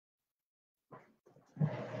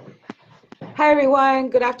Hi,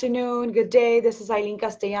 everyone. Good afternoon. Good day. This is Eileen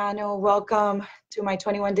Castellano. Welcome to my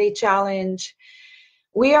 21-day challenge.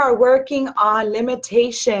 We are working on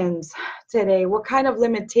limitations today. What kind of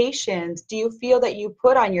limitations do you feel that you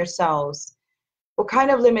put on yourselves? What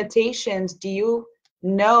kind of limitations do you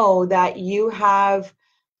know that you have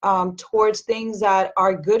towards things that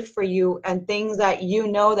are good for you and things that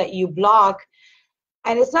you know that you block?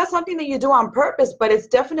 And it's not something that you do on purpose, but it's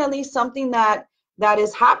definitely something that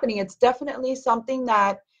is happening. It's definitely something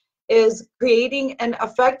that is creating an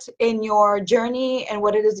effect in your journey and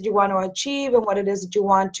what it is that you want to achieve and what it is that you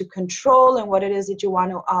want to control and what it is that you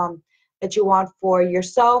want for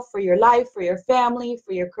yourself, for your life, for your family,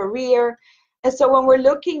 for your career. And so when we're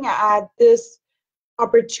looking at this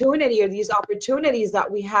opportunity or these opportunities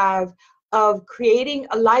that we have of creating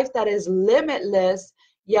a life that is limitless,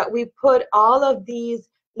 yet we put all of these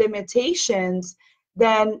limitations,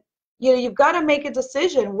 then you've got to make a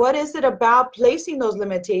decision. What is it about placing those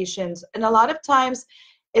limitations? And a lot of times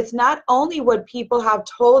it's not only what people have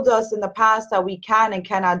told us in the past that we can and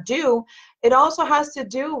cannot do, it also has to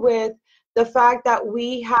do with the fact that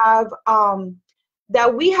we have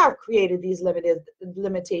created these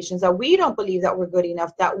limitations, that we don't believe that we're good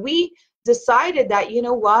enough, that we decided that, you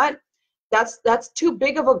know what, that's too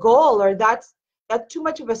big of a goal, or that's too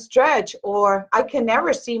much of a stretch, or I can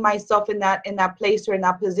never see myself in that place or in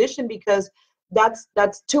that position because that's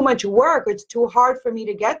too much work, or it's too hard for me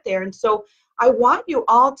to get there. And so I want you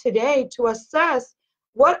all today to assess,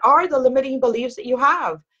 what are the limiting beliefs that you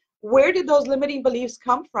have? Where did those limiting beliefs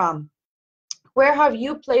come from? Where have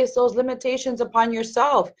you placed those limitations upon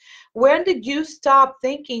yourself? When did you stop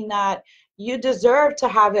thinking that you deserve to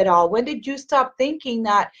have it all? When did you stop thinking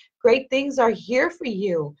that great things are here for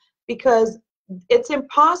you? Because it's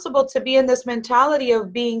impossible to be in this mentality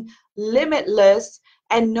of being limitless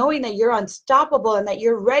and knowing that you're unstoppable and that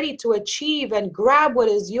you're ready to achieve and grab what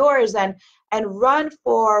is yours and run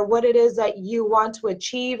for what it is that you want to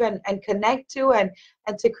achieve and connect to and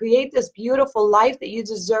to create this beautiful life that you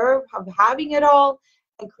deserve, of having it all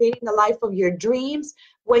and creating the life of your dreams.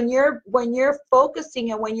 When you're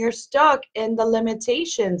focusing and when you're stuck in the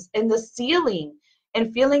limitations, in the ceiling,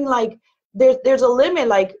 and feeling like there's a limit,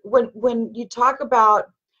 like when you talk about,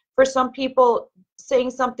 for some people, saying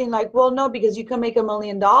something like, well, no, because you can make $1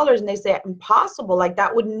 million, and they say impossible, like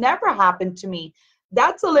that would never happen to me.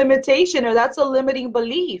 That's a limitation, or that's a limiting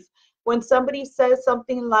belief. When somebody says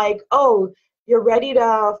something like, oh, you're ready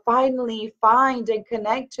to finally find and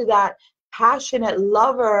connect to that passionate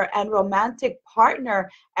lover and romantic partner,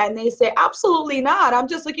 and they say, absolutely not, I'm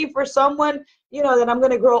just looking for someone, that I'm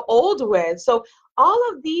going to grow old with. So all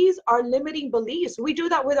of these are limiting beliefs. We do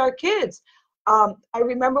that with our kids. I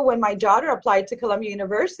remember when my daughter applied to Columbia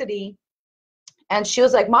University, and she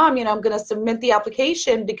was like, Mom, I'm going to submit the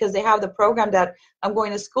application because they have the program that I'm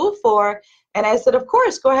going to school for. And I said, of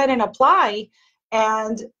course, go ahead and apply.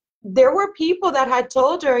 And there were people that had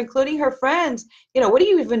told her, including her friends, what are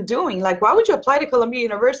you even doing? Like, why would you apply to Columbia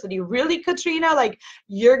University? Really, Katrina? Like,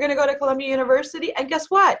 you're going to go to Columbia University? And guess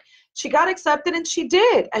what? She got accepted, and she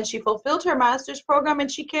did. And she fulfilled her master's program, and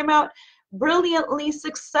she came out brilliantly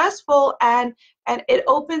successful, and it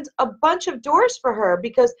opened a bunch of doors for her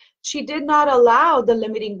because she did not allow the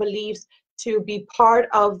limiting beliefs to be part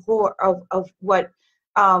of her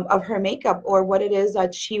makeup, or what it is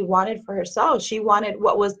that she wanted for herself. She wanted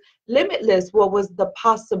what was limitless, what was the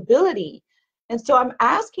possibility. And so I'm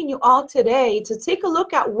asking you all today to take a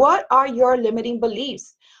look at, what are your limiting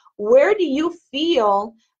beliefs? Where do you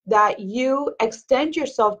feel that you extend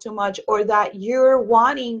yourself too much, or that you're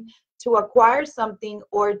wanting to acquire something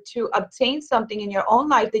or to obtain something in your own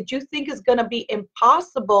life that you think is going to be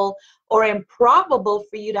impossible or improbable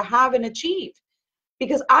for you to have and achieve?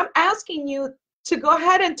 Because I'm asking you to go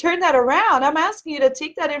ahead and turn that around. I'm asking you to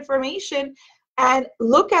take that information and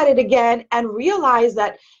look at it again and realize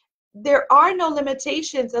that there are no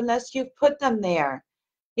limitations unless you've put them there.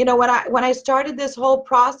 When I started this whole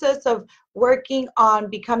process of working on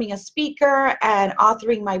becoming a speaker and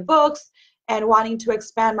authoring my books and wanting to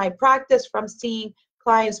expand my practice from seeing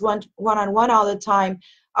clients one-on-one all the time,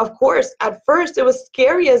 of course, at first it was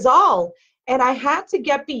scary as all. And I had to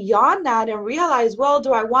get beyond that and realize, well,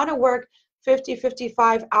 do I want to work 50,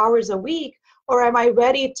 55 hours a week, or am I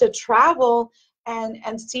ready to travel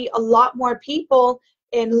and see a lot more people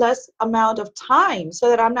in less amount of time, so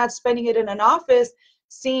that I'm not spending it in an office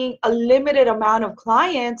seeing a limited amount of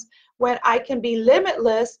clients, when I can be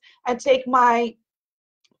limitless and take my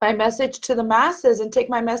my message to the masses and take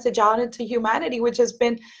my message out into humanity, which has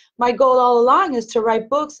been my goal all along, is to write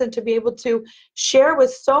books and to be able to share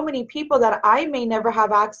with so many people that I may never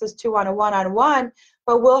have access to on a one-on-one,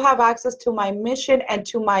 but will have access to my mission and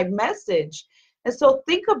to my message. And so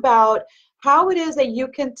think about how it is that you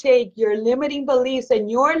can take your limiting beliefs and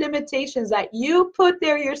your limitations that you put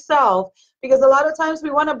there yourself, because a lot of times we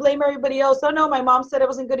want to blame everybody else. Oh no, my mom said I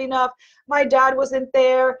wasn't good enough, my dad wasn't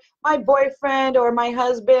there, my boyfriend or my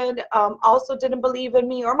husband also didn't believe in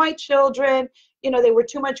me, or my children, you know, they were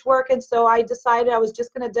too much work, and so I decided I was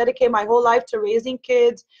just going to dedicate my whole life to raising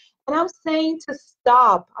kids. And I'm saying to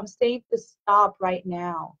stop. I'm saying to stop right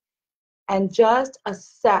now and just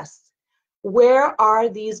assess, where are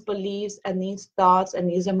these beliefs and these thoughts and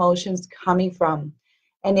these emotions coming from?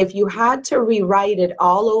 And if you had to rewrite it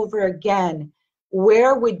all over again,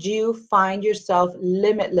 where would you find yourself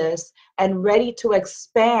limitless and ready to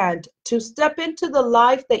expand, to step into the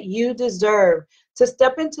life that you deserve, to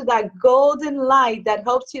step into that golden light that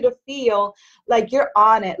helps you to feel like you're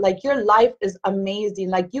on it, like your life is amazing,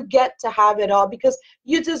 like you get to have it all because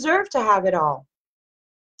you deserve to have it all.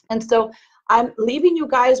 And so I'm leaving you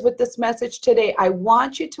guys with this message today. I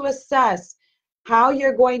want you to assess how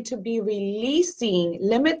you're going to be releasing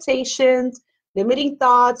limitations, limiting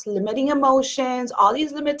thoughts, limiting emotions, all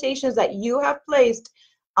these limitations that you have placed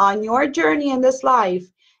on your journey in this life.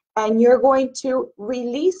 And you're going to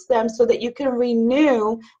release them so that you can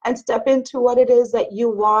renew and step into what it is that you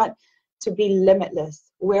want to be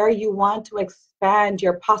limitless, where you want to expand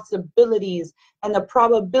your possibilities and the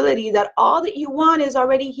probability that all that you want is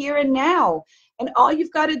already here and now. And all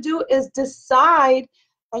you've got to do is decide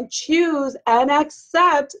and choose and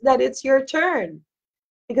accept that it's your turn.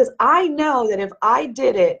 Because I know that if I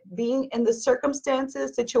did it, being in the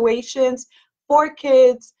circumstances, situations, 4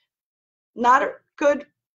 kids, not a good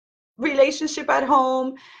relationship at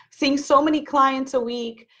home, seeing so many clients a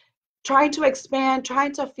week, trying to expand,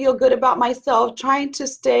 trying to feel good about myself, trying to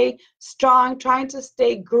stay strong, trying to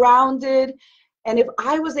stay grounded. And if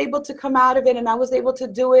I was able to come out of it and I was able to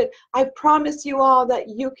do it, I promise you all that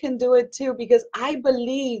you can do it too, because I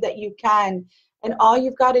believe that you can. And all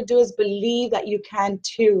you've got to do is believe that you can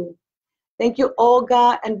too. Thank you,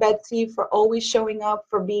 Olga and Betsy, for always showing up,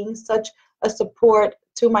 for being such a support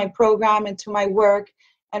to my program and to my work,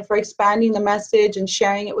 and for expanding the message and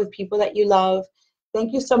sharing it with people that you love.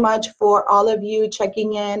 Thank you so much for all of you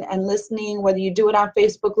checking in and listening, whether you do it on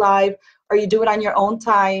Facebook Live or you do it on your own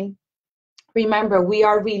time. Remember, we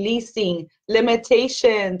are releasing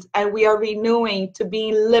limitations and we are renewing to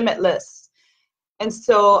be limitless. And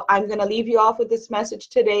so I'm going to leave you off with this message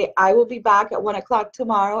today. I will be back at 1 o'clock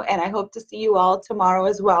tomorrow, and I hope to see you all tomorrow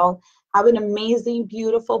as well. Have an amazing,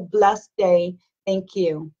 beautiful, blessed day. Thank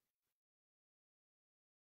you.